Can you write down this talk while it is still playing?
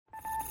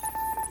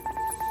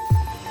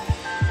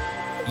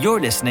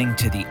You're listening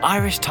to the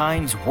Irish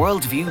Times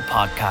Worldview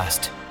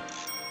podcast.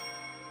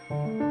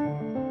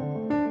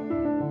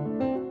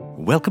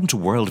 Welcome to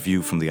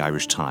Worldview from the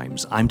Irish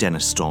Times. I'm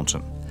Denis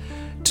Staunton.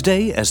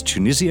 Today, as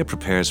Tunisia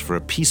prepares for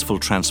a peaceful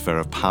transfer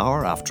of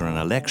power after an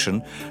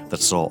election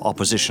that saw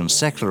opposition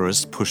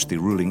secularists push the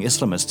ruling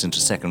Islamists into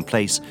second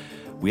place,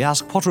 we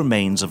ask what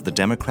remains of the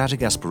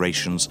democratic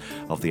aspirations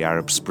of the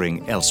Arab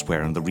Spring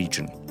elsewhere in the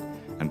region.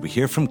 And we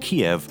hear from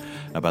Kiev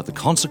about the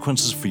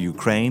consequences for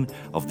Ukraine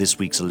of this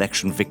week's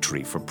election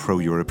victory for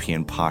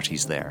pro-European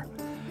parties there.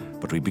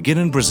 But we begin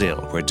in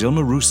Brazil, where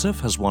Dilma Rousseff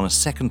has won a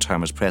second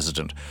term as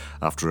president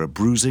after a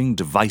bruising,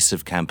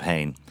 divisive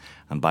campaign,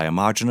 and by a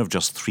margin of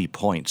just 3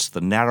 points,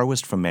 the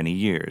narrowest for many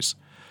years.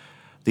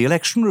 The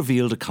election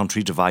revealed a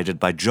country divided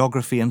by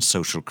geography and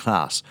social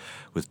class,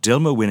 with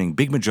Dilma winning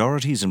big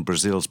majorities in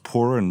Brazil's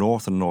poorer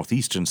north and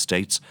northeastern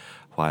states,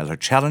 while her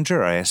challenger,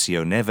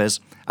 Aécio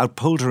Neves,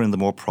 outpolled her in the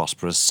more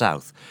prosperous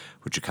south,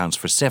 which accounts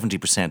for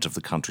 70% of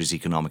the country's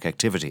economic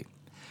activity.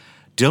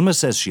 Dilma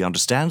says she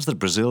understands that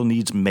Brazil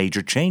needs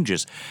major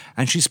changes,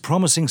 and she's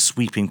promising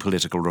sweeping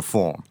political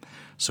reform.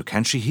 So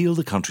can she heal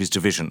the country's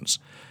divisions?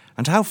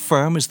 And how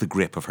firm is the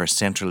grip of her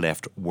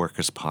centre-left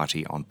Workers'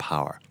 Party on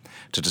power?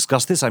 To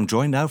discuss this, I'm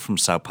joined now from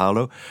Sao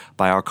Paulo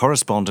by our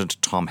correspondent,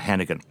 Tom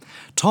Hennigan.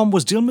 Tom,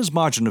 was Dilma's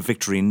margin of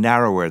victory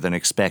narrower than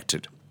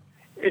expected?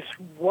 It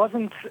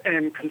wasn't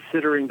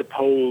considering the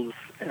polls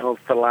of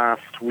the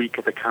last week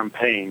of the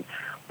campaign,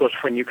 but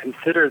when you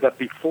consider that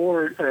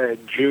before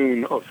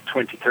June of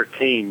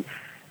 2013,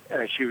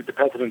 the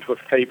president was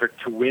favoured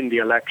to win the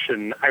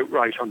election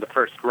outright on the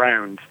first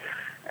round,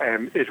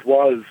 it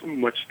was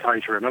much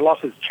tighter. And a lot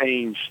has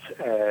changed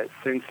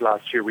since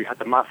last year. We had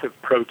the massive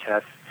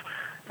protests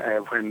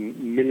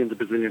when millions of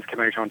Brazilians came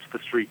out onto the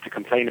street to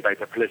complain about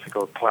their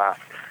political class,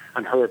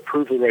 and her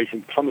approval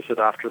rating plummeted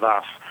after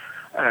that.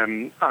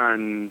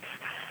 And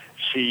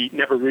she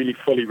never really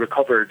fully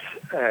recovered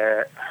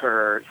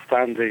her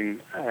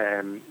standing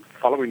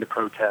following the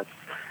protests.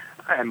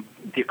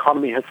 The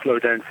economy has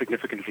slowed down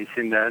significantly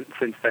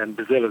since then.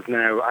 Brazil is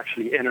now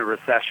actually in a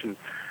recession.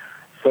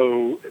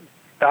 So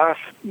that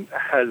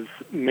has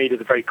made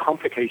it a very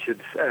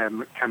complicated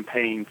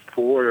campaign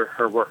for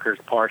her Workers'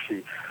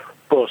 Party.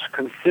 But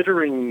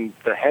considering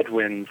the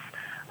headwinds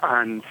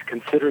and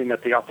considering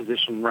that the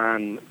opposition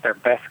ran their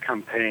best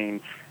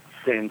campaign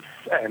since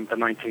the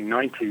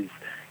 1990s,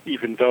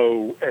 even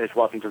though it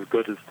wasn't as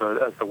good as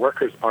the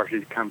Workers'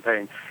 Party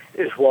campaign,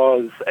 it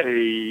was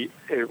a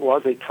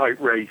tight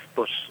race.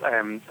 But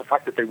the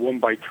fact that they won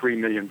by 3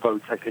 million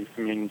votes, I think,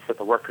 means that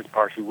the Workers'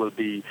 Party will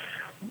be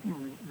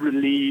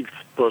relieved,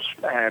 but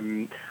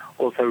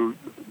also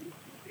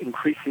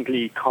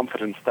increasingly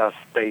confident that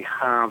they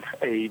have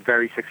a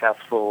very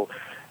successful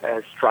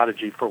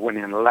strategy for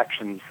winning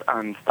elections,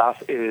 and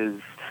that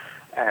is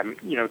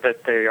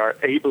that they are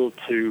able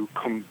to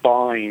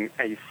combine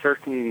a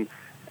certain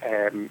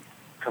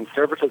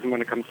conservatism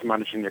when it comes to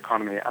managing the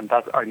economy. And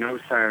that, I know,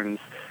 sounds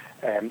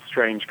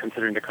strange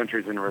considering the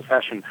country is in a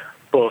recession,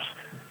 but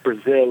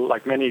Brazil,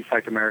 like many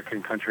South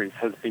American countries,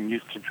 has been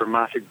used to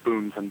dramatic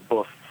booms and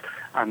busts.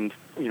 And,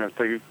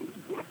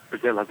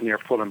 Brazil has near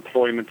full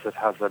employment. It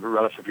has a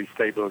relatively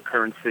stable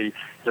currency.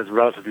 It has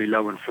relatively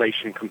low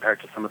inflation compared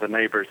to some of the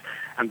neighbours.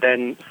 And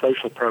then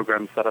social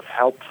programs that have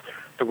helped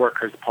the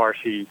Workers'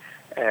 Party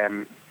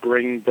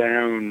bring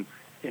down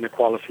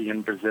inequality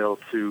in Brazil,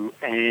 to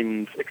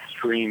end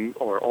extreme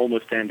or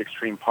almost end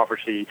extreme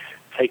poverty,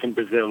 taken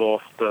Brazil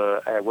off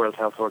the World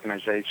Health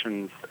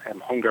Organization's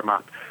hunger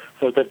map.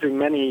 So there have been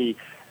many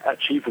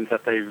achievements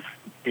that they've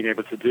been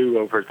able to do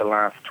over the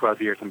last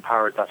 12 years in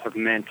power that have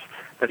meant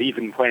that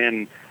even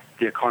when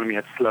the economy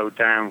had slowed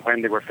down,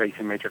 when they were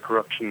facing major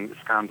corruption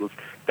scandals,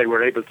 they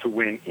were able to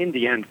win in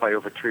the end by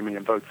over 3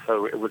 million votes.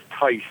 So it was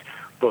tight,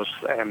 but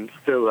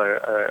still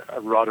a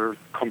rather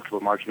comfortable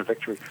margin of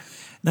victory.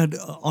 Now,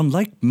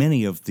 unlike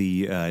many of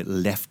the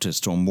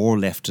leftist or more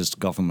leftist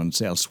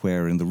governments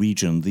elsewhere in the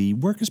region, the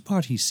Workers'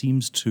 Party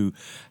seems to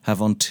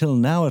have, until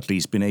now at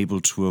least, been able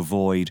to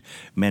avoid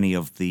many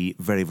of the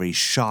very, very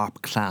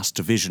sharp class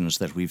divisions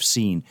that we've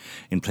seen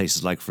in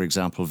places like, for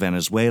example,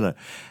 Venezuela.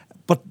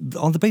 But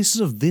on the basis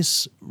of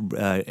this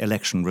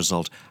election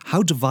result,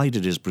 how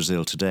divided is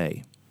Brazil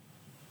today?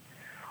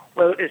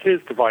 Well, it is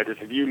divided.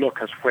 If you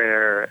look at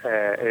where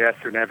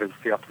Aécio Neves,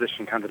 the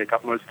opposition candidate,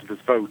 got most of his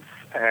votes,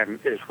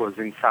 it was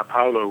in Sao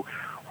Paulo,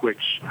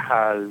 which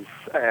has,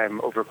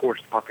 over a quarter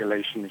of the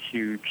population, a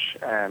huge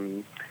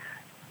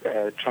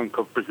chunk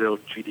of Brazil's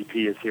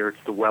GDP is here.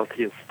 It's the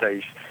wealthiest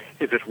state.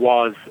 If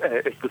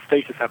the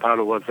state of Sao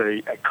Paulo was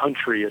a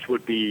country, it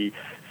would be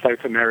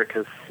South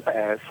America's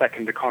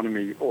second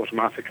economy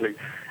automatically.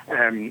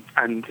 And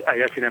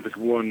Aécio Neves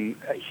won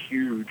a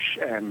huge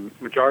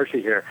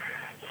majority here.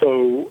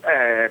 So,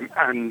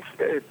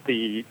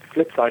 the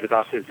flip side of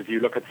that is, if you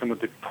look at some of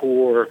the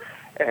poor,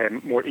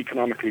 more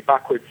economically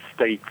backward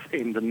states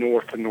in the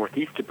north and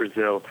northeast of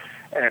Brazil,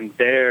 and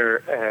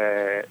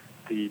there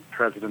the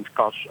president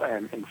got,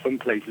 in some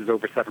places,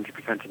 over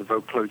 70% of the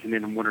vote, closing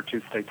in one or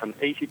two states on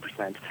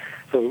 80%.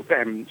 So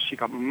she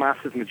got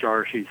massive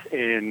majorities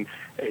in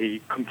a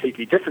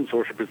completely different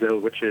sort of Brazil,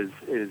 which is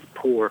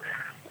poor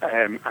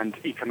and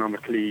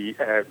economically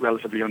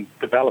relatively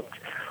undeveloped.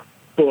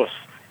 But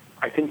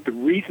I think the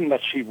reason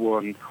that she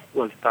won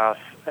was that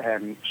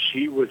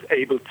she was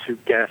able to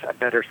get a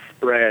better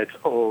spread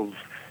of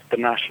the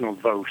national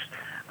vote.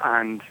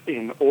 And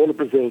in all of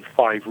Brazil's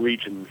 5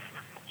 regions,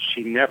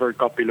 she never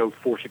got below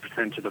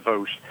 40% of the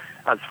vote,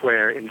 as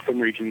where in some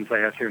regions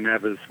Aécio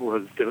Neves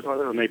was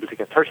unable to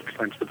get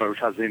 30% of the vote,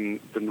 as in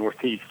the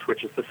northeast,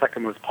 which is the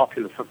second most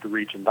populous of the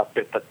region, that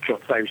bit that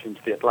juts out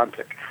into the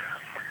Atlantic.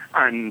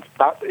 And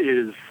that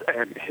is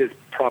his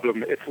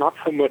problem. It's not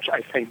so much,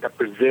 I think, that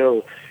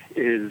Brazil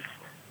is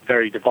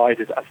very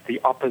divided, as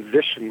the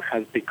opposition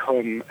has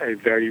become a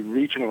very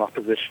regional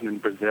opposition in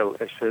Brazil.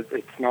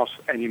 It's not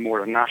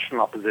anymore a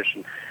national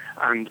opposition.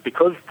 And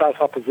because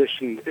that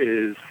opposition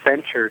is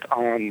centred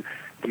on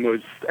the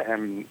most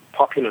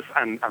populous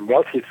and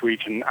wealthiest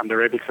region, and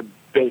they're able to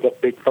build up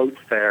big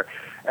votes there,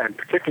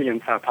 particularly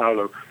in Sao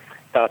Paulo,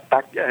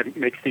 that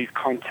makes these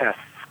contests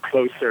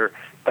closer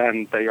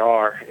than they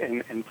are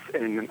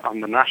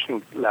on the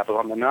national level.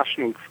 On the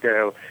national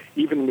scale,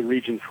 even in the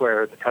regions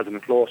where the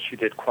president lost, she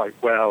did quite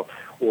well,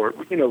 or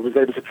was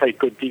able to play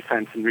good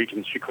defense in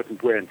regions she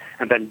couldn't win,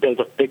 and then build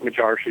up big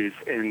majorities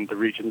in the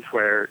regions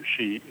where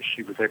she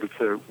was able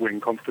to win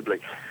comfortably.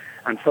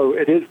 And so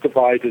it is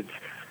divided,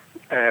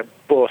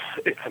 but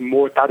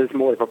that is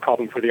more of a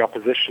problem for the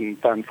opposition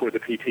than for the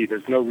PT.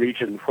 There's no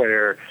region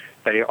where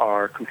they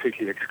are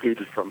completely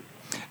excluded from.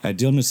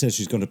 Dilma says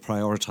she's going to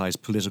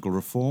prioritise political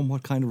reform.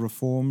 What kind of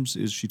reforms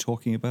is she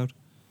talking about?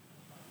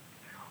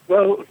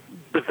 Well,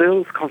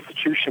 Brazil's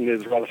constitution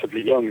is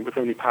relatively young. It was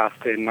only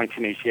passed in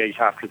 1988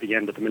 after the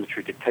end of the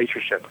military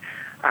dictatorship.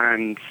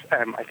 And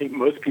I think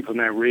most people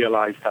now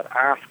realise that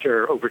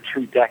after over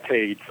 2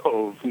 decades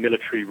of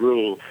military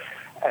rule,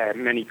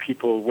 many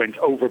people went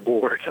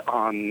overboard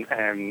on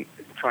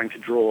trying to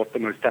draw up the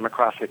most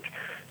democratic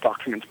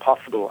documents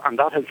possible. And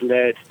that has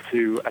led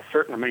to a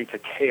certain amount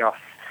of chaos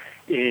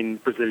in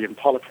Brazilian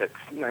politics.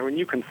 Now, when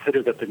you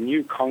consider that the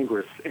new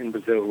Congress in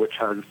Brazil, which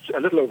has a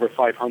little over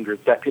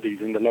 500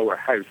 deputies in the lower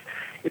house,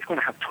 it's going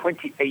to have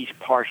 28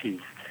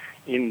 parties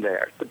in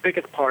there. The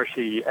biggest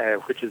party,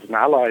 which is an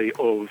ally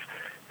of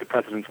the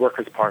President's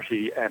Workers'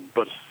 Party,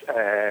 but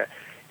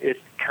it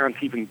can't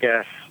even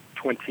get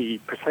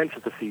 20%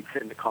 of the seats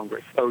in the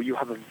Congress. So you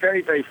have a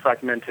very, very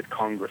fragmented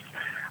Congress.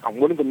 And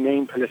one of the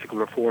main political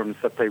reforms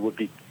that they would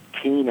be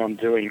keen on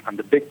doing, and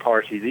the big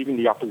parties, even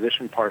the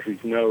opposition parties,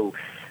 know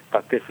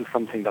that this is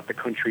something that the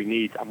country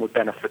needs and would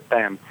benefit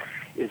them,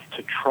 is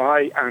to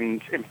try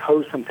and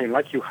impose something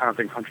like you have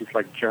in countries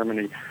like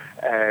Germany,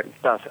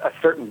 that a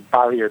certain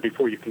barrier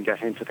before you can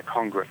get into the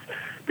Congress.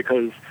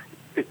 Because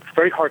it's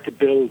very hard to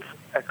build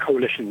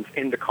coalitions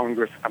in the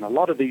Congress, and a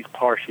lot of these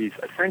parties,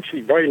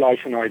 essentially very light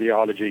in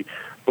ideology,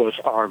 but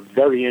are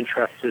very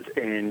interested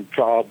in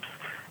jobs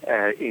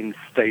in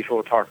state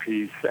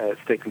authorities,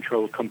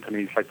 state-controlled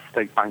companies like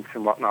state banks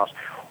and whatnot,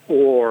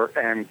 or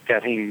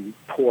getting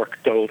pork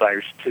doled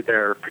out to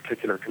their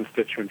particular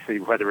constituency,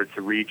 whether it's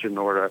a region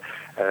or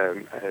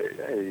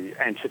a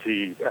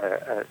entity,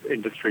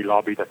 industry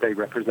lobby that they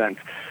represent.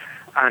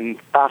 And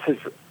that is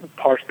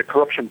part of the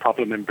corruption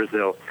problem in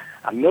Brazil.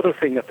 Another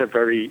thing that they're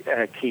very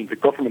keen, the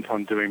government,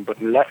 on doing,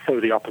 but less so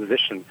the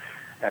opposition,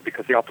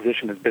 because the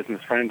opposition is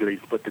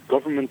business-friendly, but the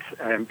government,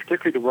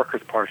 particularly the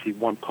Workers' Party,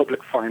 want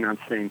public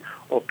financing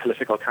of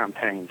political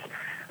campaigns.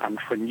 And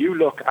when you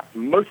look at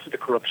most of the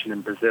corruption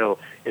in Brazil,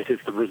 it is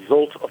the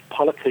result of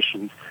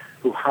politicians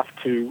who have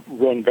to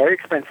run very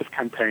expensive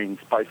campaigns.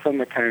 By some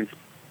accounts,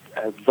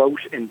 a vote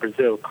in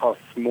Brazil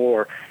costs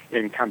more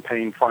in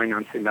campaign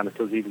financing than it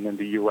does even in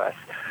the US.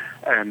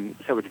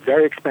 So it's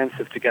very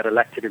expensive to get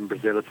elected in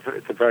Brazil.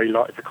 It's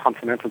a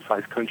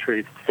continental-sized country.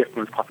 It's the 5th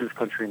most populous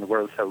country in the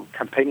world. So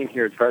campaigning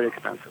here is very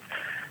expensive.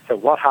 So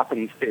what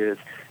happens is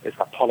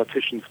that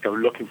politicians go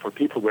looking for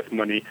people with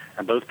money,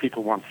 and those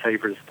people want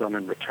favours done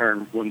in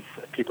return once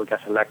people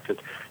get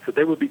elected. So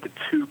they will be the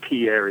 2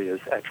 key areas,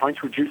 trying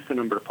to reduce the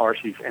number of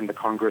parties in the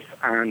Congress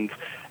and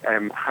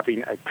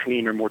having a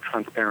cleaner, more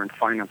transparent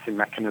financing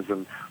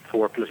mechanism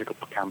for political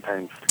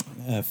campaigns.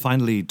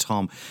 Finally,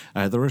 Tom,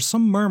 there are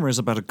some murmurs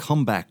about a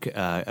comeback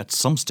at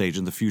some stage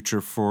in the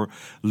future for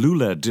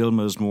Lula,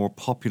 Dilma's more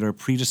popular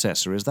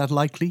predecessor. Is that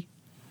likely?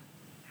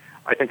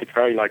 I think it's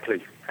very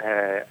likely.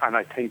 And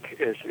I think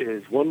it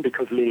is, one,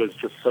 because Lula is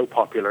just so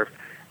popular,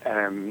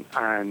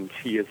 and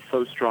he is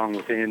so strong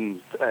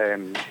within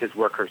his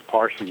Workers'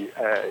 Party.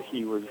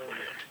 He was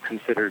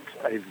considered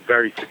a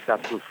very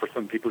successful, for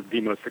some people,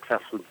 the most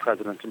successful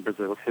president in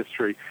Brazil's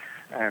history.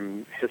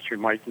 History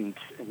mightn't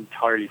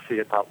entirely see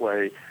it that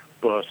way,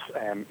 but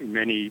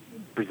many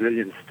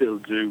Brazilians still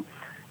do.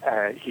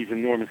 He's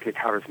enormously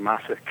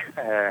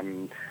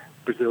charismatic.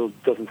 Brazil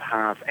doesn't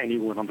have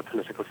anyone on the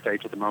political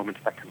stage at the moment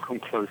that can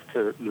come close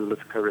to Lula's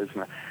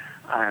charisma.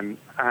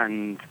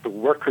 And the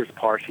Workers'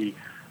 Party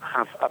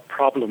have a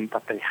problem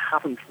that they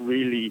haven't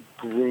really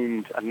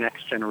groomed a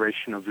next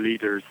generation of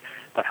leaders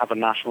that have a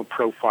national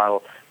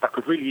profile that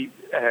could really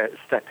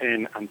step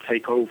in and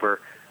take over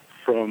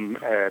from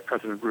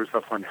President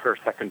Rousseff when her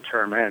second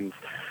term ends.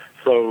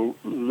 So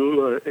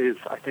Lula is,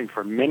 I think,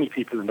 for many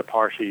people in the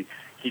party,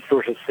 he's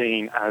sort of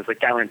seen as a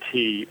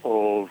guarantee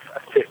of a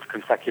fifth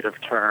consecutive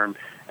term.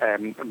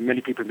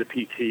 Many people in the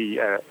PT,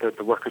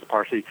 the Workers'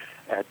 Party,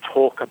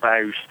 talk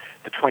about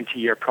the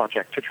 20-year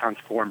project to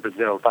transform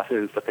Brazil. That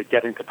is, that they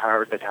get into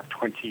power, they'd have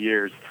 20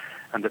 years,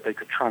 and that they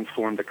could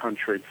transform the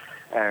country.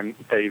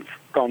 They've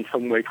gone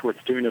some way towards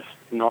doing it,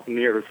 not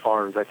near as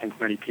far as I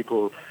think many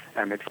people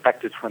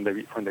expected when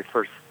they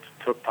first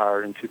took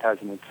power in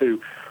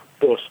 2002.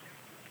 But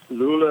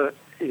Lula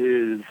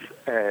is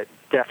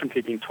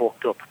definitely being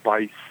talked up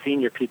by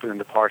senior people in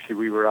the party.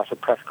 We were at a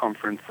press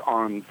conference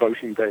on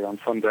voting day on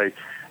Sunday,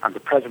 and the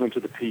president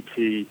of the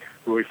PT,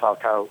 Rui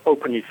Falcao,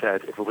 openly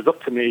said, if it was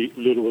up to me,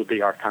 Lula will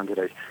be our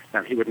candidate.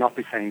 Now, he would not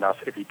be saying that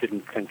if he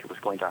didn't think it was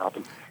going to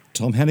happen.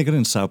 Tom Hennigan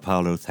in Sao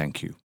Paulo,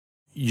 thank you.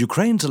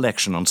 Ukraine's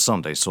election on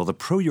Sunday saw the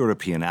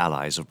pro-European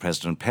allies of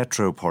President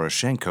Petro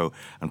Poroshenko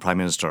and Prime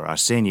Minister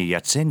Arseniy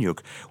Yatsenyuk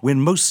win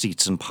most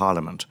seats in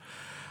parliament.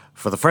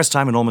 For the first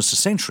time in almost a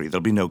century,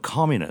 there'll be no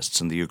communists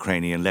in the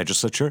Ukrainian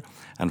legislature,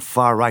 and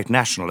far-right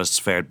nationalists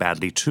fared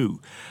badly too.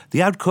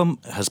 The outcome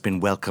has been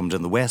welcomed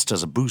in the West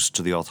as a boost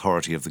to the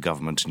authority of the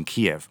government in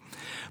Kiev.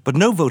 But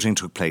no voting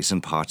took place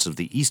in parts of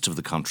the east of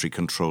the country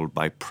controlled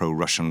by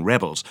pro-Russian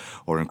rebels,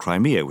 or in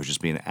Crimea, which has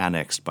been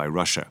annexed by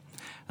Russia.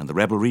 And the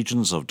rebel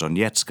regions of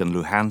Donetsk and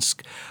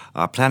Luhansk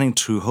are planning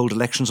to hold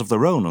elections of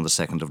their own on the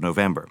 2nd of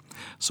November.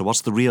 So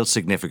what's the real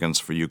significance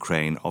for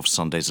Ukraine of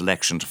Sunday's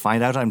election? To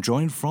find out, I'm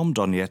joined from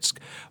Donetsk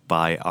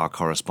by our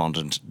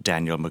correspondent,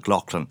 Daniel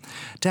McLaughlin.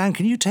 Dan,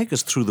 can you take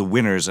us through the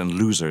winners and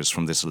losers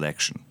from this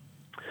election?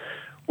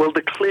 Well,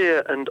 the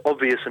clear and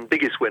obvious and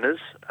biggest winners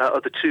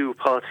are the two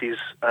parties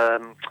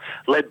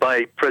led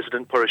by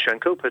President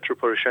Poroshenko, Petro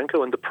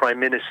Poroshenko, and the Prime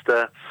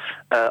Minister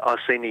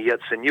Arseniy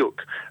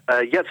Yatsenyuk.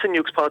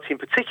 Yatsenyuk's party in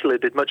particular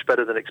did much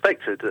better than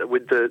expected.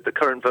 With the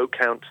current vote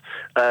count,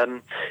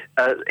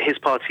 his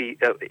party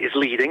is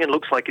leading and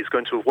looks like it's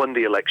going to have won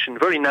the election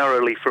very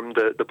narrowly from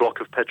the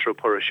bloc of Petro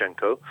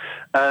Poroshenko.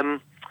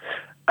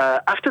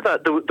 After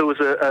that, there was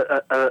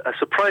a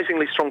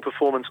surprisingly strong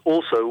performance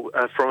also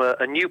from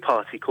a new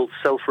party called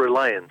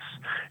Self-Reliance.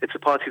 It's a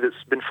party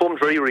that's been formed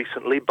very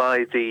recently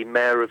by the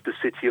mayor of the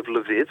city of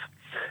Lviv,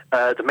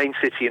 the main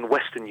city in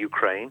western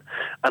Ukraine.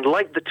 And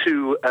like the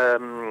two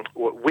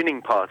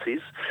winning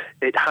parties,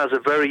 it has a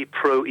very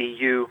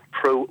pro-EU,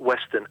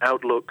 pro-Western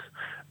outlook,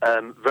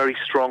 very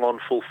strong on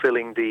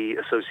fulfilling the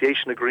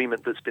association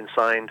agreement that's been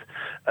signed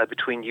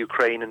between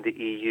Ukraine and the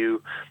EU,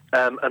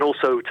 and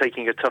also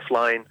taking a tough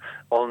line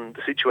on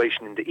the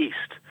situation in the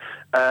east.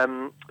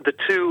 The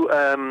two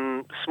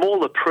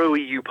smaller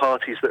pro-EU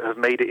parties that have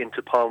made it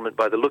into parliament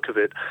by the look of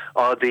it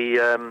are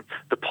the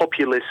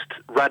populist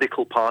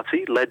Radical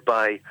Party, led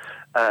by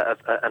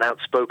an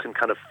outspoken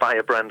kind of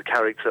firebrand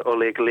character,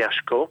 Oleg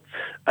Lyashko,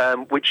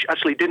 which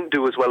actually didn't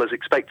do as well as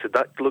expected.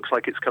 That looks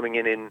like it's coming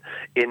in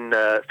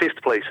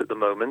fifth place at the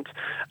moment.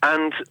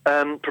 And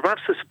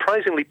perhaps a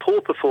surprisingly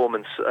poor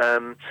performance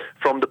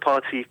from the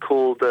party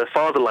called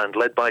Fatherland,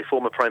 led by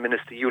former Prime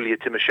Minister Yulia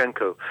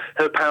Tymoshenko.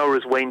 Her power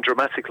has waned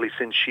dramatically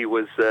since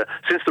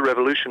the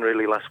revolution,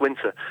 really, last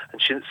winter,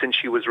 and since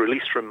she was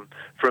released from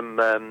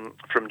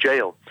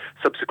jail,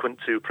 subsequent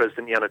to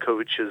President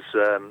Yanukovych's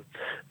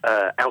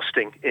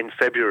ousting in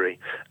February.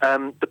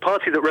 The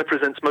party that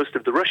represents most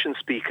of the Russian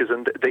speakers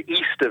and the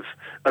east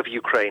of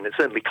Ukraine, it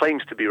certainly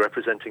claims to be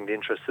representing the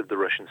interests of the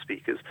Russian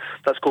speakers.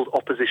 That's called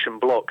Opposition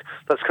Bloc.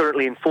 That's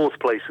currently in fourth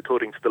place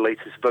according to the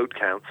latest vote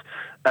count.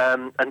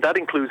 And that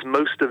includes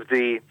most of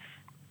the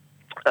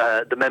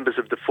members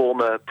of the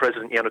former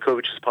President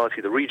Yanukovych's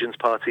party, the Regions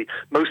Party.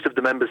 Most of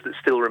the members that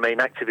still remain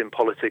active in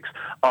politics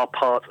are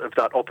part of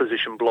that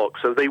opposition bloc.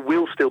 So they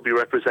will still be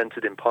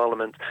represented in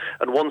Parliament.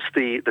 And once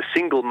the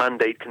single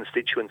mandate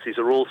constituencies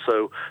are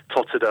also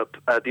totted up,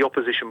 the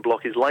opposition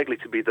bloc is likely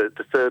to be the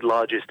third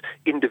largest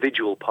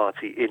individual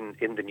party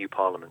in the new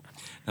Parliament.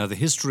 Now, the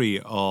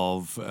history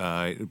of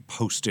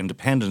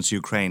post-independence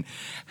Ukraine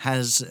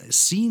has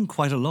seen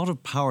quite a lot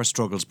of power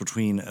struggles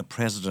between a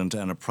president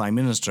and a prime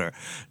minister.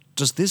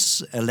 Does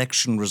this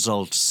election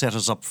result set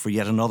us up for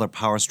yet another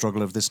power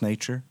struggle of this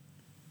nature?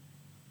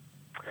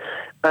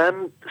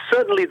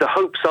 Certainly the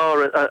hopes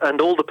are, and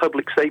all the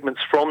public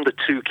statements from the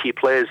two key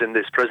players in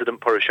this,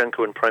 President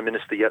Poroshenko and Prime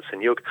Minister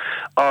Yatsenyuk,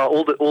 are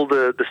all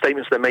the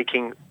statements they're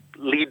making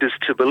lead us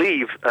to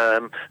believe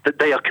that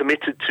they are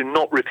committed to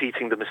not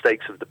repeating the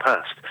mistakes of the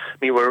past. I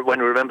mean, when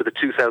we remember the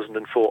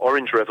 2004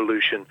 Orange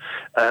Revolution,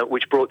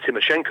 which brought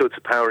Tymoshenko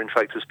to power, in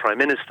fact, as prime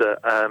minister,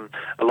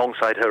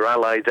 alongside her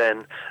ally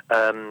then,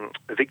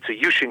 Viktor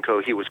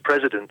Yushchenko, he was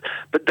president.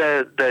 But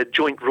their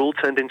joint rule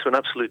turned into an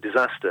absolute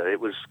disaster. It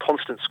was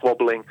constant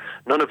squabbling.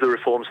 None of the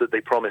reforms that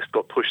they promised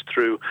got pushed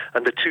through,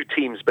 and the two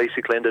teams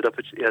basically ended up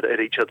at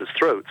each other's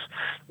throats,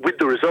 with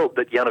the result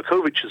that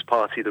Yanukovych's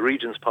party, the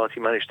Regions Party,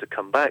 managed to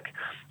come back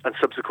and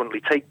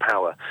subsequently take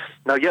power.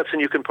 Now,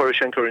 Yatsenyuk and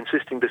Poroshenko are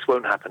insisting this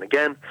won't happen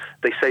again.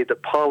 They say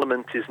that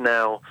Parliament is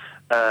now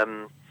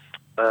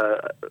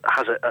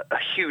has a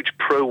huge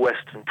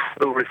pro-Western,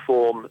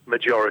 pro-reform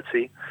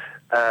majority,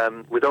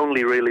 with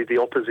only really the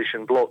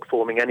opposition bloc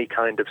forming any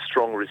kind of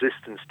strong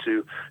resistance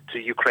to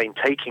Ukraine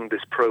taking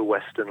this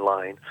pro-Western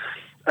line.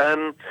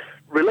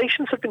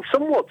 Relations have been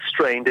somewhat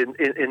strained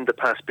in the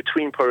past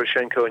between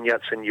Poroshenko and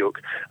Yatsenyuk,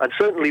 and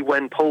certainly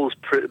when polls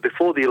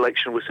before the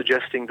election were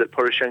suggesting that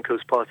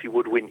Poroshenko's party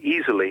would win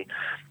easily,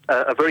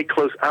 a very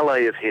close ally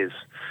of his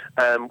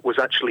was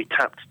actually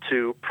tapped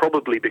to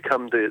probably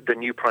become the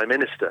new prime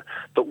minister.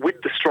 But with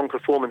the strong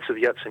performance of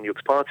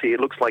Yatsenyuk's party, it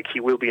looks like he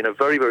will be in a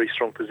very, very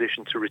strong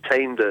position to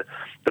retain the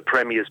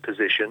premier's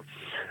position.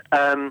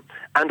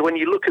 And when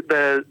you look at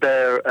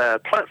their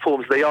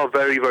platforms, they are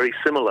very, very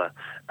similar.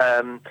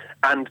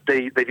 And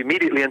they've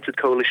immediately entered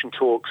coalition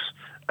talks.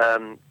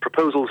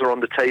 Proposals are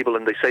on the table,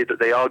 and they say that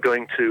they are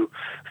going to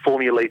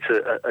formulate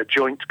a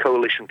joint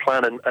coalition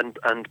plan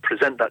and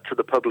present that to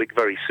the public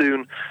very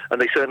soon. And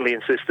they certainly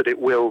insist that it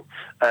will,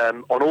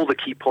 on all the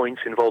key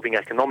points involving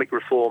economic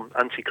reform,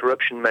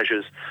 anti-corruption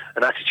measures,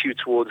 an attitude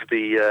towards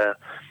the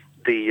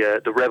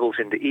rebels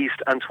in the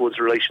east and towards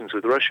relations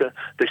with Russia.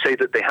 They say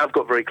that they have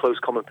got very close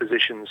common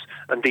positions,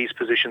 and these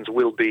positions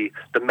will be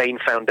the main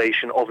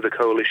foundation of the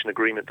coalition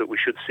agreement that we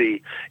should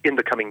see in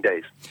the coming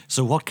days.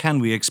 So what can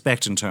we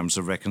expect in terms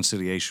of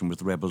reconciliation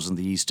with rebels in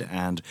the east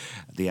and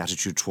the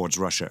attitude towards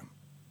Russia?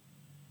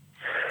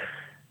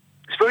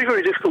 It's very,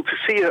 very difficult to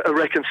see a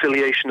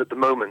reconciliation at the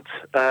moment.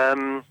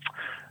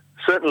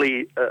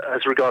 Certainly,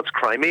 as regards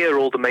Crimea,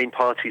 all the main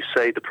parties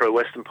say, the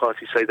pro-Western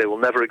parties say they will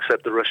never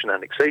accept the Russian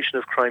annexation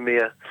of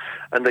Crimea.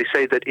 And they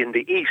say that in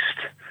the east,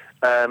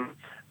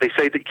 they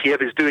say that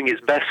Kiev is doing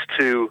its best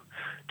to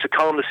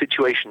calm the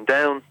situation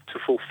down, to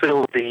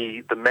fulfill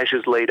the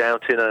measures laid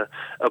out in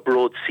a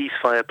broad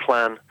ceasefire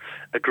plan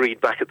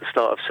agreed back at the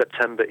start of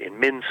September in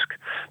Minsk.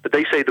 But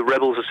they say the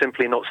rebels are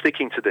simply not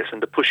sticking to this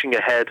and are pushing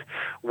ahead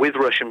with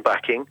Russian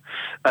backing,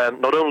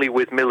 not only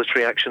with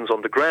military actions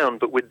on the ground,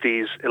 but with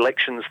these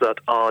elections that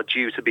are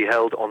due to be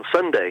held on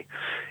Sunday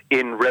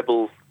in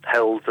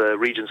rebel-held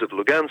regions of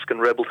Lugansk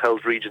and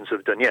rebel-held regions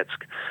of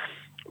Donetsk.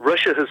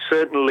 Russia has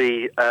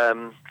certainly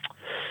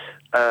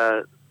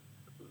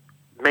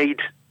made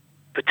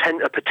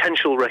a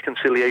potential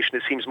reconciliation,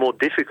 it seems more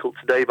difficult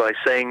today, by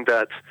saying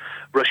that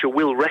Russia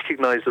will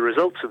recognize the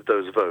results of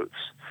those votes.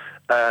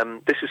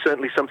 This is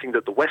certainly something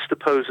that the West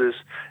opposes.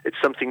 It's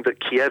something that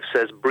Kiev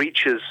says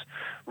breaches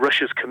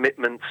Russia's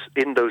commitments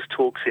in those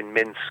talks in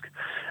Minsk.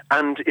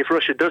 And if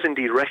Russia does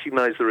indeed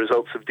recognize the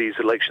results of these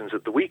elections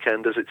at the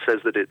weekend, as it says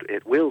that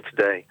it will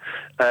today,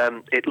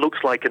 it looks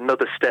like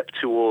another step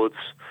towards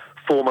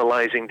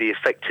formalizing the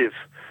effective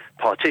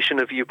partition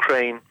of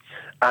Ukraine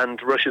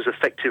and Russia's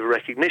effective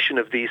recognition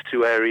of these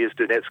two areas,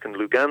 Donetsk and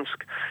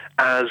Lugansk,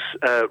 as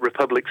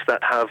republics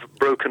that have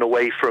broken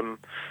away from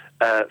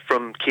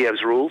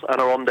Kiev's rule and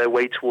are on their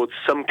way towards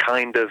some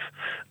kind of,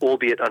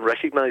 albeit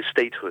unrecognized,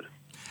 statehood.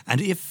 And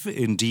if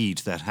indeed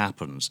that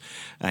happens,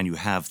 and you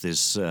have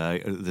this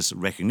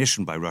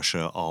recognition by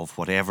Russia of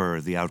whatever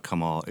the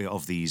outcome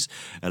of these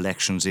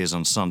elections is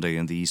on Sunday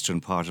in the eastern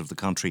part of the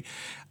country,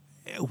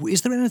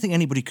 is there anything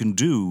anybody can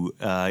do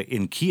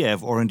in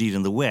Kiev or indeed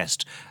in the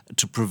West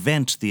to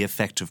prevent the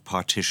effective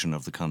partition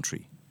of the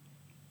country?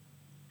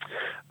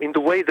 I mean, the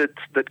way that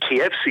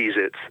Kiev sees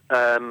it,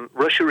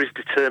 Russia is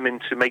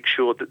determined to make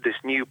sure that this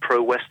new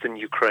pro-Western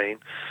Ukraine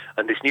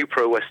and this new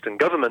pro-Western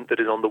government that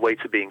is on the way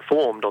to being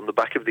formed on the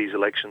back of these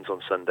elections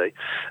on Sunday,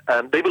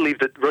 they believe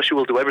that Russia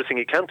will do everything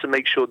it can to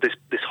make sure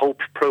this whole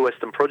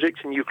pro-Western project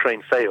in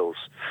Ukraine fails.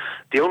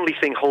 The only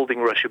thing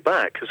holding Russia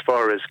back, as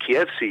far as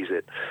Kiev sees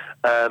it,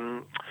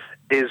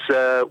 is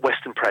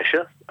Western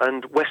pressure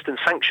and Western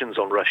sanctions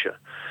on Russia.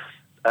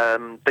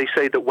 They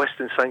say that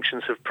Western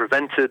sanctions have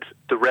prevented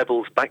the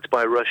rebels backed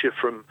by Russia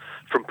from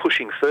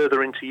pushing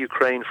further into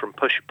Ukraine, from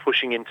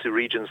pushing into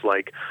regions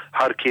like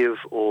Kharkiv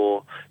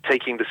or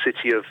taking the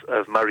city of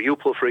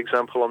Mariupol, for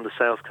example, on the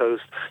south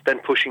coast, then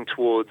pushing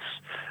towards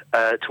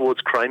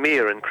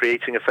Crimea and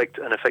creating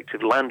an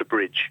effective land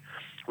bridge,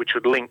 which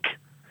would link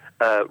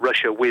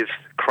Russia with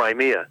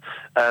Crimea.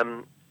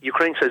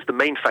 Ukraine says the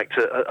main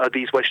factor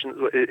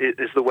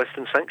is the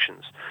Western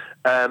sanctions.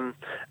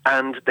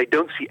 And they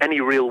don't see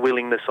any real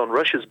willingness on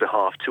Russia's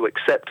behalf to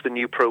accept the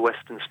new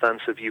pro-Western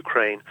stance of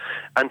Ukraine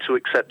and to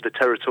accept the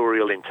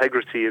territorial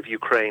integrity of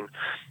Ukraine.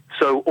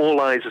 So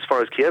all eyes, as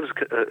far as Kiev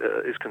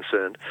is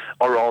concerned,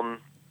 are on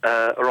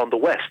the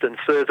West and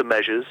further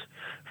measures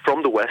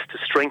from the West to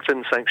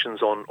strengthen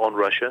sanctions on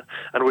Russia.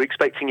 And we're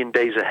expecting in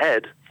days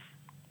ahead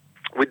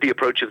with the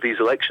approach of these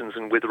elections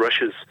and with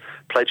Russia's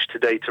pledge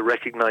today to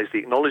recognize the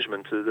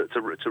acknowledgement, to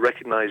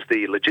recognize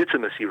the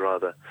legitimacy,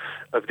 rather,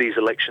 of these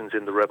elections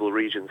in the rebel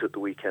regions at the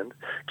weekend,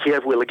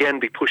 Kiev will again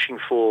be pushing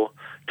for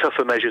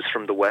tougher measures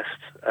from the West,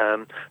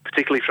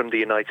 particularly from the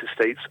United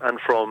States and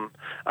from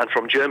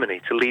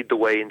Germany, to lead the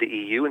way in the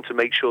EU and to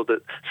make sure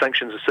that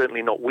sanctions are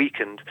certainly not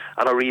weakened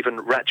and are even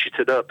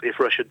ratcheted up if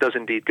Russia does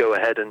indeed go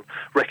ahead and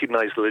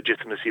recognize the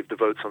legitimacy of the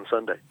votes on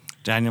Sunday.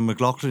 Daniel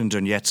McLaughlin in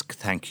Donetsk,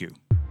 thank you.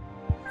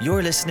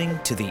 You're listening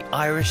to the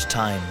Irish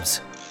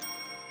Times.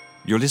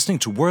 You're listening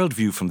to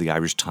Worldview from the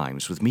Irish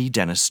Times with me,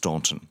 Denis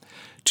Staunton.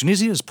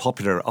 Tunisia's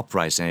popular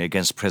uprising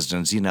against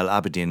President Zine El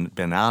Abidine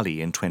Ben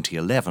Ali in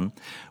 2011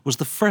 was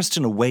the first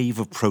in a wave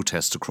of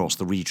protests across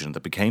the region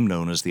that became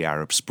known as the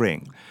Arab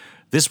Spring.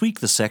 This week,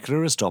 the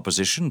secularist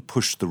opposition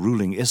pushed the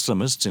ruling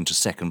Islamists into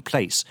second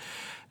place,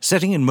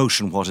 setting in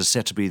motion what is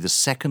said to be the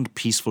second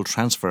peaceful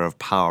transfer of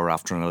power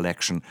after an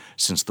election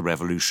since the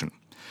revolution.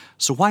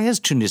 So why has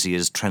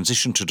Tunisia's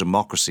transition to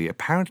democracy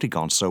apparently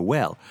gone so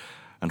well?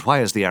 And why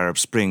has the Arab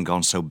Spring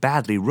gone so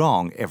badly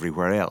wrong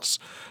everywhere else?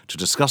 To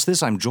discuss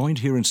this, I'm joined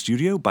here in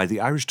studio by the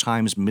Irish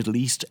Times Middle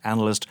East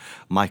analyst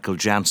Michael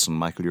Jansen.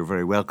 Michael, you're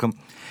very welcome.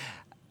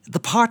 The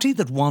party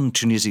that won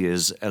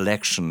Tunisia's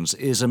elections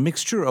is a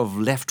mixture of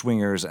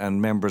left-wingers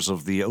and members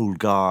of the old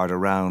guard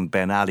around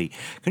Ben Ali.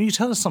 Can you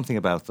tell us something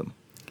about them?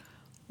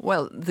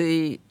 Well,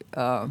 the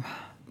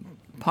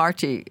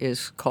party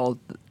is called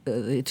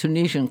the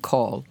Tunisian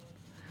Call.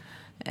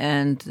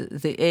 And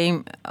the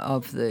aim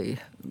of the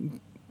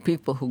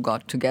people who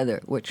got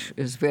together, which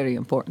is very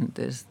important,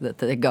 is that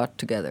they got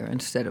together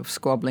instead of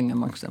squabbling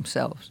amongst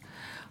themselves,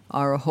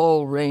 are a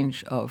whole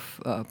range of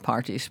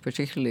parties,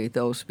 particularly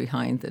those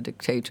behind the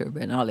dictator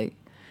Ben Ali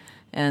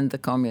and the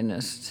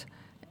communists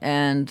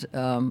and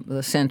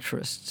the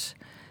centrists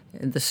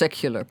and the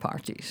secular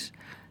parties.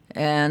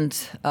 And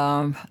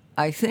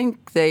I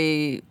think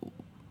they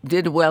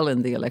did well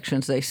in the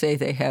elections. They say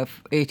they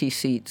have 80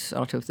 seats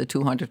out of the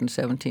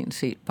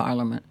 217-seat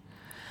parliament,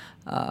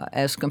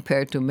 as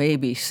compared to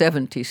maybe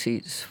 70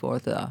 seats for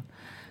the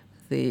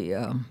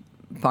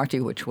party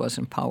which was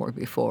in power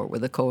before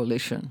with a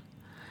coalition.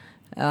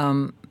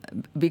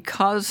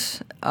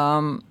 Because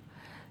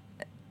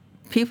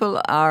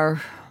people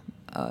are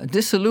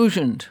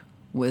disillusioned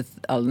with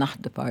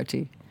Al-Nahda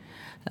party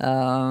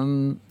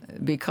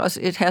because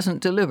it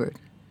hasn't delivered.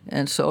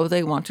 And so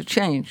they want to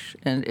change.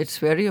 And it's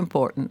very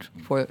important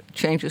for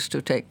changes to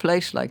take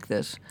place like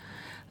this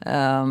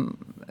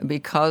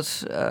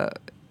because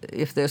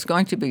if there's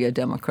going to be a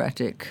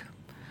democratic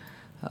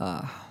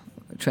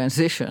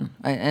transition,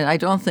 and I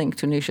don't think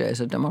Tunisia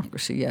is a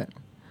democracy yet,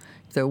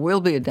 if there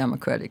will be a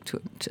democratic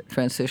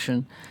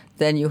transition,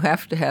 then you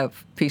have to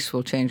have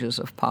peaceful changes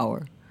of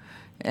power.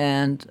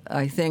 And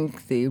I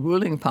think the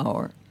ruling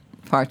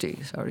party,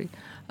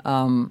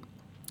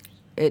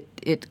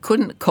 it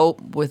couldn't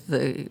cope with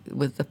the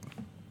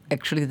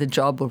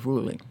job of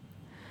ruling.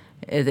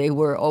 They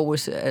were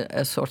always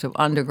a sort of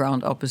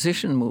underground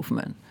opposition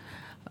movement.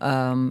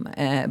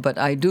 But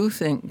I do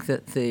think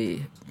that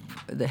the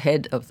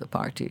head of the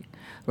party,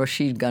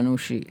 Rashid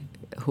Ghannouchi,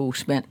 who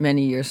spent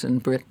many years in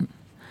Britain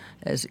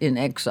as in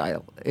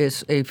exile,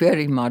 is a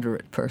very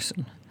moderate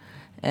person.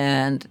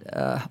 And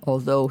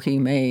although he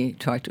may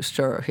try to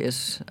stir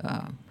his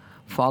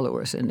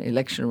followers in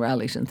election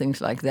rallies and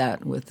things like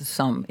that with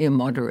some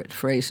immoderate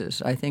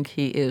phrases, I think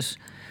he is,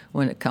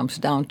 when it comes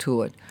down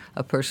to it,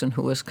 a person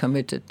who is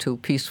committed to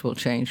peaceful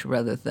change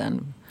rather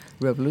than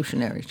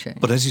revolutionary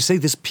change. But as you say,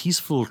 this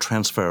peaceful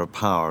transfer of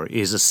power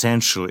is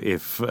essential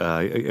if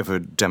a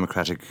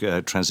democratic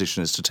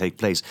transition is to take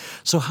place.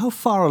 So how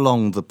far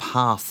along the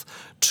path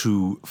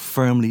to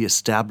firmly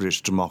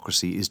established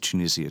democracy is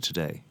Tunisia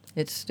today?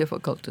 It's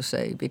difficult to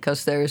say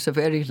because there is a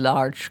very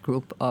large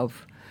group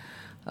of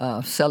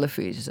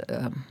Salafis,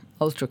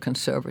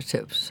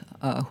 ultra-conservatives,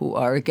 who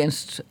are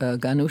against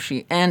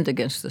Ghannouchi and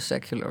against the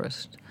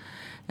secularists.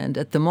 And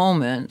at the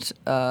moment,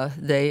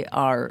 they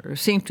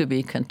seem to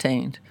be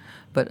contained.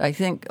 But I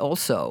think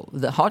also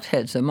the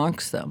hotheads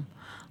amongst them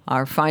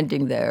are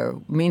finding their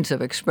means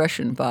of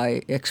expression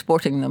by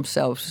exporting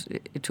themselves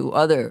to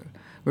other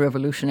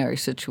revolutionary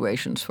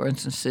situations. For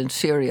instance, in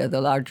Syria, the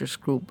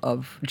largest group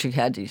of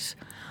jihadis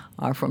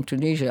are from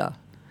Tunisia.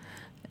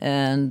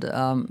 And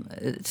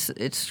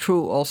it's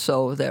true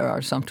also there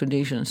are some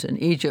Tunisians in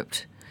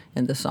Egypt,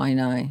 in the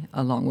Sinai,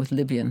 along with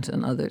Libyans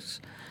and others.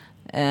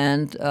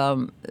 And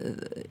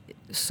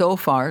so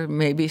far,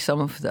 maybe some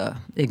of the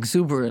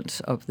exuberance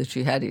of the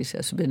jihadis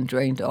has been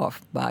drained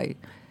off by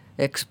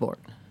export.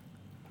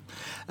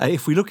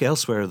 If we look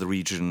elsewhere in the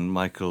region,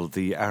 Michael,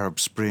 the Arab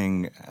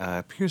Spring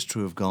appears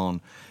to have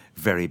gone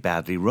very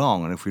badly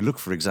wrong. And if we look,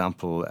 for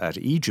example, at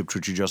Egypt,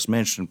 which you just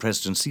mentioned,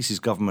 President Sisi's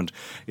government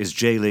is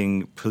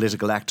jailing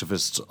political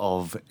activists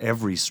of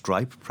every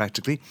stripe,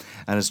 practically,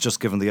 and it's just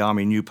given the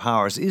army new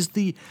powers. Is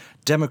the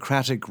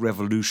democratic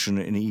revolution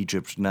in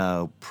Egypt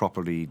now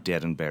properly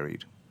dead and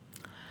buried?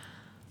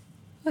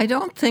 I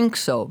don't think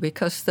so,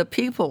 because the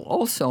people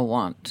also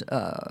want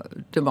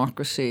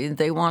democracy.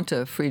 They want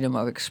a freedom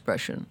of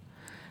expression.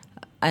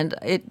 And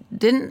it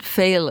didn't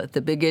fail at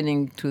the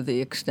beginning to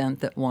the extent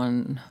that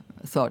one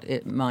thought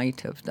it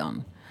might have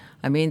done.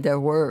 I mean, there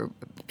were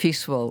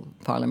peaceful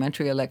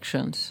parliamentary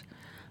elections.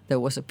 There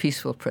was a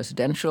peaceful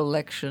presidential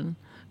election.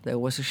 There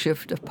was a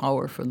shift of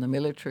power from the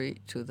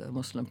military to the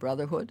Muslim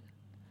Brotherhood.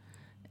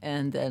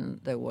 And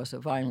then there was a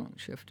violent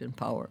shift in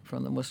power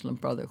from the Muslim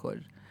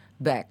Brotherhood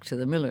back to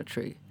the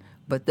military.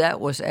 But that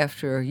was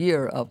after a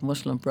year of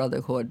Muslim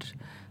Brotherhood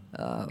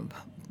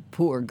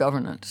poor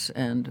governance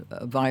and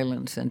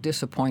violence and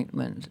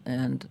disappointment,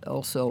 and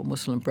also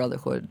Muslim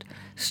Brotherhood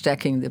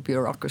stacking the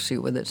bureaucracy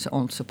with its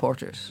own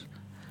supporters.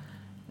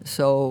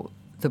 So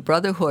the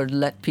Brotherhood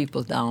let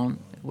people down,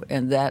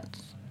 and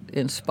that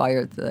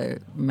inspired the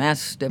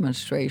mass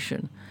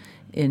demonstration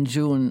in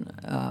June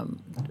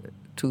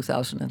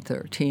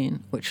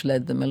 2013, which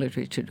led the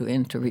military to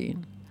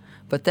intervene.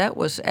 But that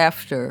was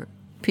after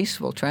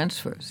peaceful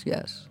transfers,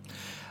 yes.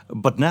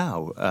 But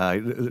now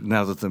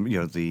that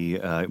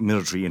the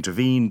military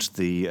intervened,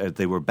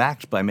 they were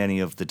backed by many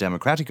of the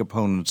democratic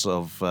opponents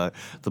of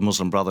the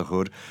Muslim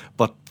Brotherhood.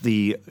 But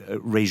the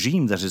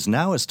regime that is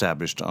now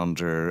established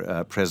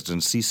under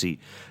President Sisi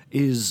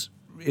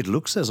it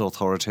looks as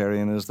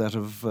authoritarian as that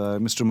of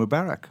Mr.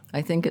 Mubarak.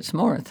 I think it's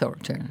more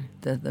authoritarian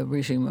than the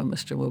regime of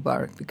Mr.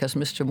 Mubarak, because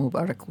Mr.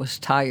 Mubarak was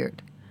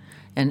tired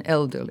and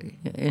elderly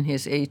in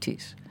his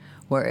 80s,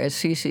 whereas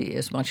Sisi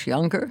is much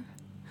younger.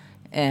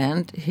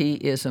 And he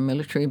is a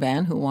military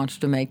man who wants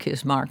to make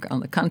his mark on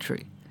the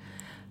country.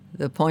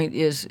 The point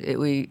is,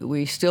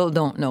 we still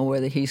don't know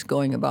whether he's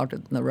going about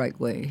it in the right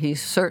way.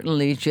 He's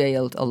certainly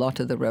jailed a lot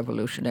of the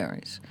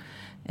revolutionaries.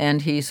 And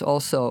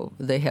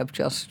they have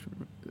just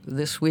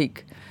this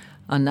week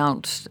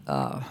announced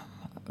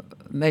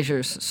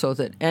measures so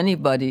that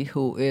anybody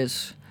who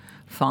is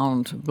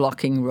found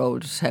blocking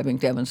roads, having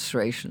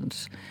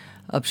demonstrations,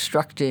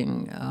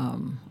 obstructing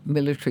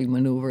military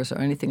maneuvers or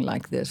anything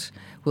like this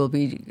will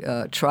be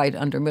tried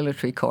under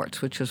military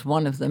courts, which is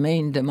one of the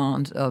main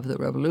demands of the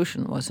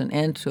revolution, was an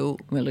end to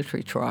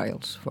military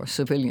trials for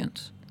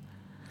civilians.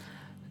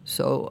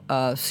 So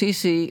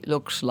Sisi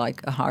looks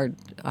like a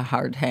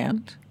hard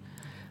hand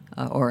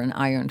or an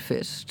iron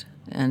fist,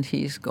 and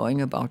he's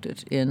going about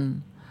it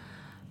in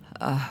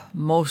a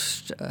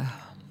most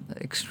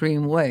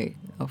extreme way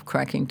of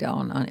cracking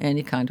down on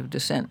any kind of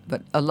dissent.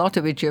 But a lot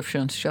of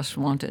Egyptians just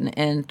want an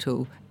end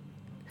to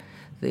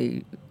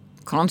the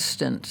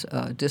constant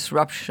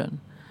disruption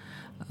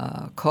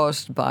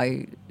caused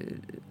by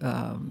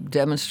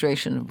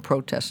demonstration and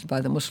protest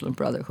by the Muslim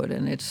Brotherhood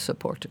and its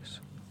supporters.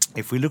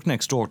 If we look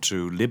next door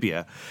to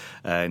Libya,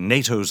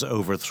 NATO's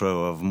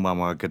overthrow of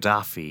Muammar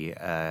Gaddafi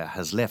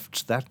has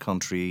left that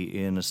country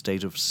in a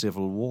state of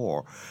civil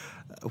war.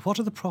 What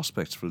are the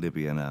prospects for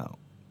Libya now?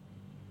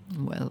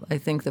 Well, I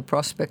think the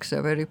prospects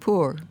are very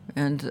poor,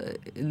 and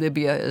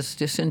Libya is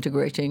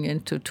disintegrating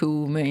into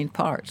two main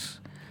parts,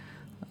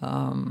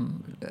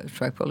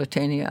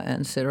 Tripolitania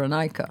and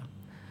Cyrenaica,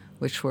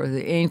 which were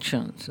the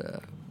ancient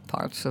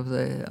parts of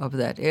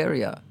that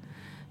area.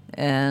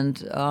 And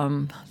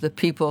the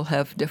people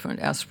have different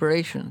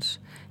aspirations.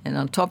 And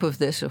on top of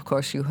this, of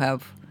course, you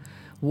have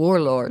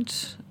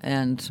warlords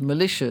and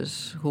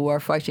militias who are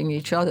fighting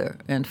each other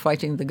and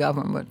fighting the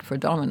government for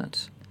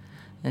dominance.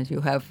 And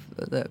you have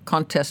the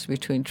contest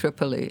between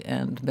Tripoli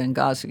and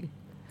Benghazi.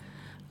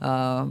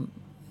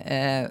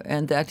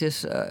 And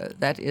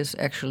that is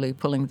actually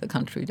pulling the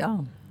country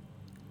down.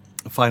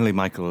 Finally,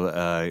 Michael,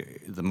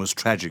 the most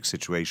tragic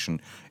situation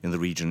in the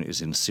region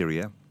is in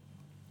Syria.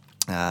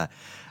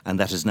 And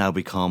that has now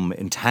become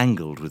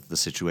entangled with the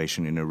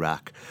situation in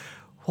Iraq.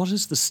 What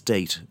is the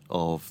state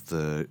of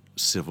the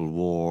civil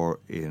war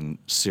in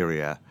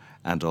Syria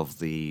and of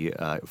the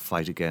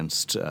fight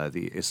against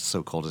the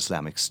so-called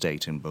Islamic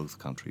State in both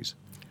countries?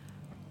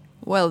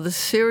 Well, the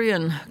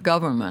Syrian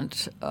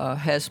government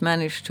has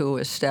managed to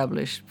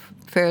establish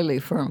fairly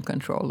firm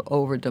control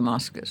over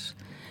Damascus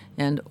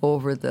and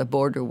over the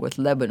border with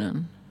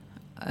Lebanon,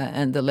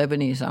 and the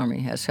Lebanese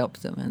army has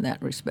helped them in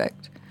that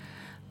respect.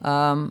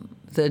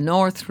 The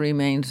north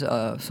remains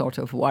a sort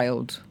of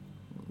Wild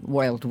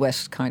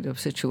West kind of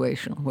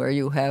situation where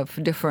you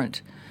have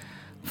different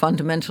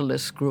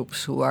fundamentalist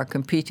groups who are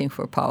competing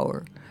for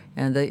power,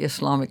 and the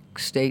Islamic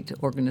State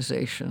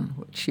organization,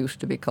 which used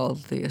to be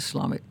called the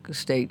Islamic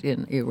State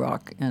in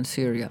Iraq and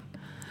Syria,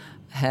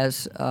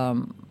 has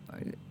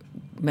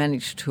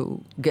managed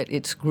to get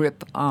its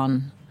grip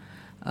on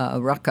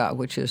Raqqa,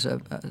 which is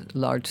a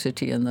large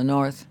city in the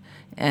north,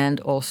 and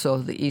also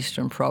the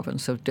eastern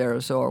province of Deir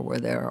ez-Zor, where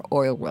there are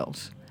oil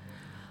wells.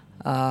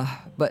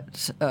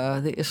 But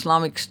the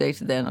Islamic State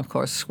then, of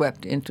course,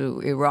 swept into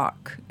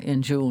Iraq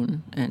in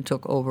June and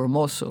took over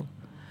Mosul.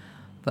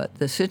 But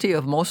the city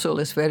of Mosul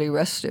is very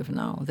restive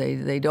now.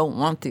 They don't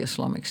want the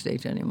Islamic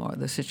State anymore.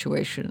 The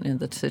situation in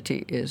the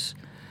city is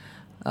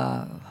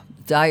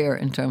dire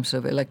in terms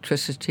of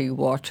electricity,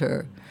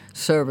 water,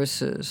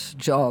 services,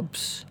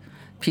 jobs.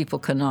 People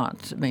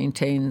cannot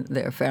maintain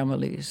their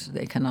families.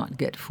 They cannot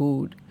get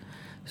food.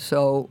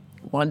 So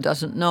one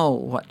doesn't know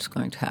what's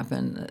going to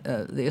happen.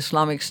 The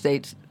Islamic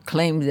State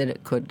claimed that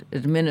it could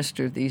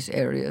administer these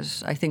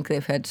areas. I think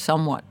they've had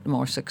somewhat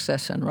more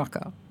success in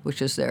Raqqa,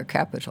 which is their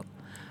capital.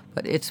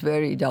 But it's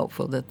very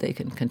doubtful that they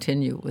can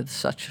continue with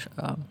such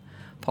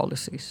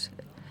policies.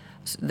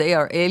 They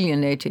are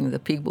alienating the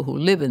people who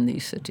live in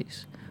these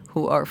cities,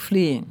 who are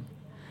fleeing.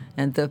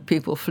 And the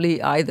people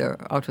flee either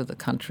out of the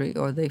country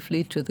or they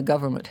flee to the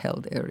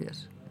government-held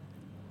areas.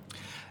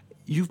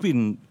 You've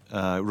been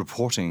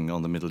reporting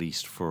on the Middle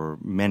East for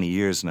many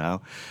years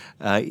now.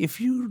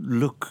 If you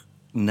look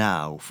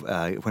now,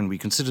 when we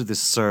consider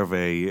this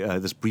survey,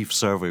 this brief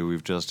survey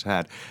we've just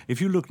had,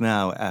 if you look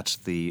now at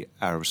the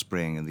Arab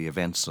Spring and the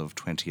events of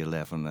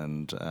 2011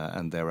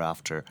 and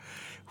thereafter,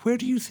 where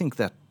do you think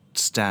that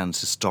stands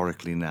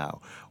historically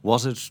now?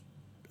 Was it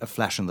a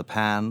flash in the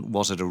pan?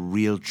 Was it a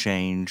real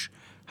change?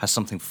 Has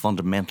something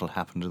fundamental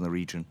happened in the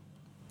region?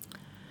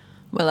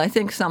 Well, I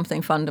think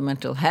something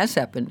fundamental has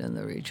happened in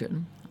the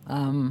region.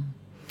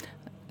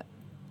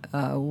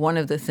 One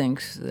of the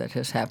things that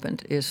has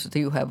happened is that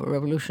you have a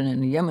revolution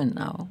in Yemen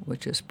now,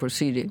 which is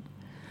proceeding,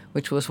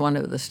 which was one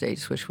of the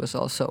states which was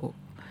also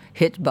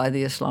hit by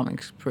the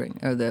Islamic Spring,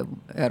 or the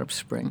Arab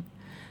Spring.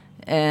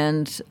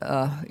 And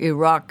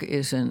Iraq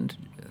is in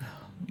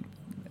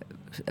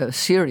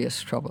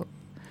serious trouble.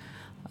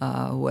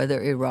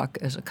 Whether Iraq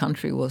as a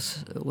country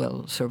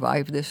will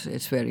survive this,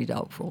 it's very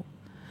doubtful.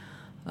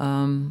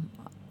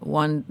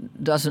 One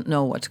doesn't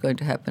know what's going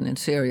to happen in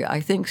Syria.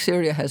 I think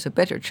Syria has a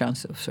better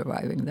chance of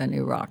surviving than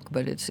Iraq,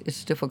 but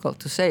it's difficult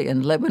to say.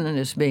 And Lebanon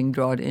is being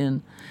drawn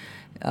in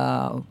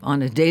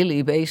on a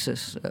daily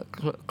basis,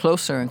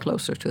 closer and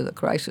closer to the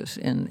crisis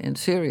in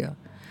Syria.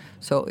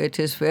 So it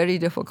is very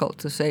difficult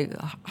to say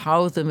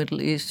how the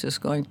Middle East is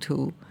going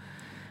to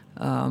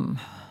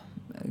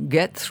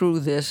get through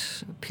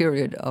this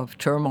period of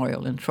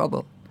turmoil and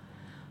trouble.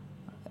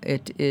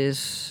 It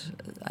is,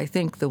 I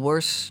think, the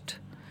worst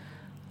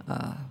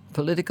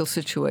political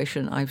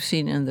situation I've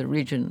seen in the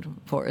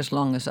region for as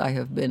long as I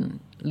have been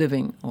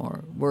living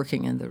or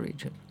working in the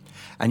region.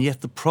 And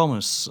yet the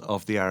promise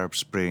of the Arab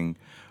Spring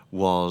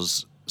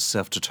was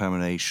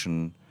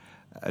self-determination,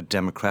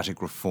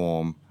 democratic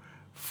reform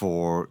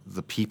for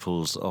the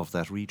peoples of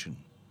that region.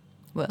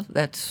 Well,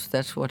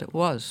 that's what it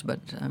was. But,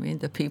 I mean,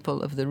 the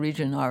people of the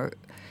region are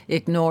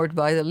ignored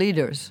by the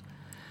leaders.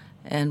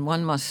 And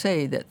one must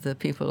say that the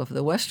people of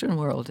the Western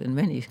world in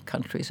many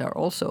countries are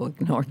also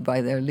ignored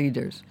by their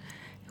leaders,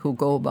 who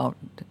go about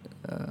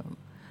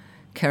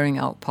carrying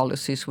out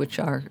policies which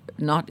are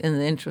not in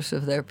the interest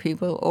of their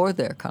people or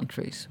their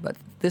countries. But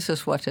this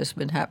is what has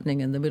been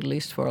happening in the Middle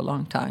East for a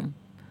long time.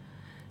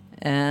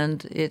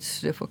 And it's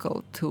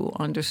difficult to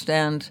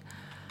understand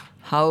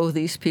how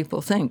these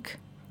people think.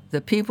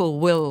 The people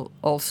will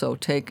also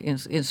take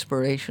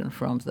inspiration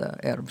from the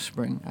Arab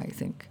Spring, I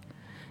think.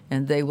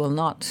 And they will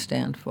not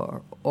stand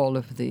for all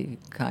of the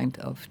kind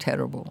of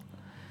terrible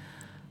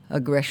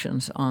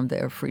aggressions on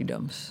their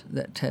freedoms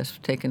that has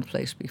taken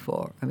place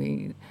before. I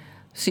mean,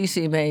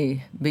 Sisi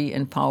may be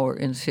in power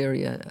in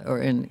Syria or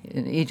in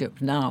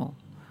Egypt now,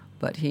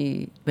 but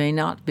he may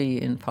not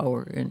be in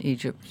power in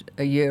Egypt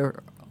a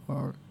year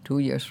or 2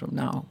 years from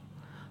now.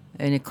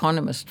 An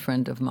economist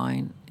friend of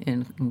mine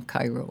in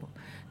Cairo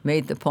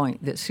made the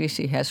point that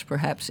Sisi has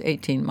perhaps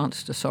 18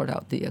 months to sort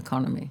out the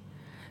economy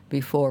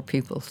before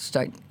people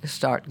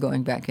start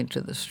going back into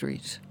the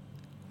streets.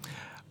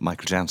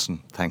 Michael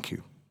Jansen, thank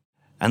you.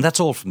 And that's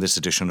all from this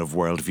edition of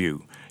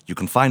Worldview. You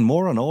can find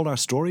more on all our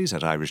stories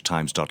at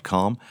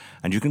irishtimes.com,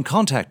 and you can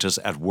contact us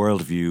at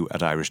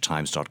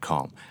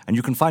worldview@irishtimes.com. And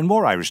you can find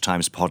more Irish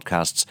Times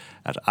podcasts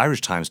at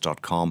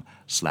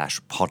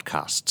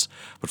irishtimes.com/podcasts.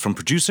 But from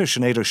producer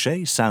Sinead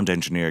O'Shea, sound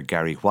engineer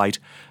Gary White,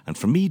 and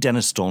from me,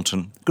 Denis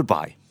Staunton,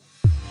 goodbye.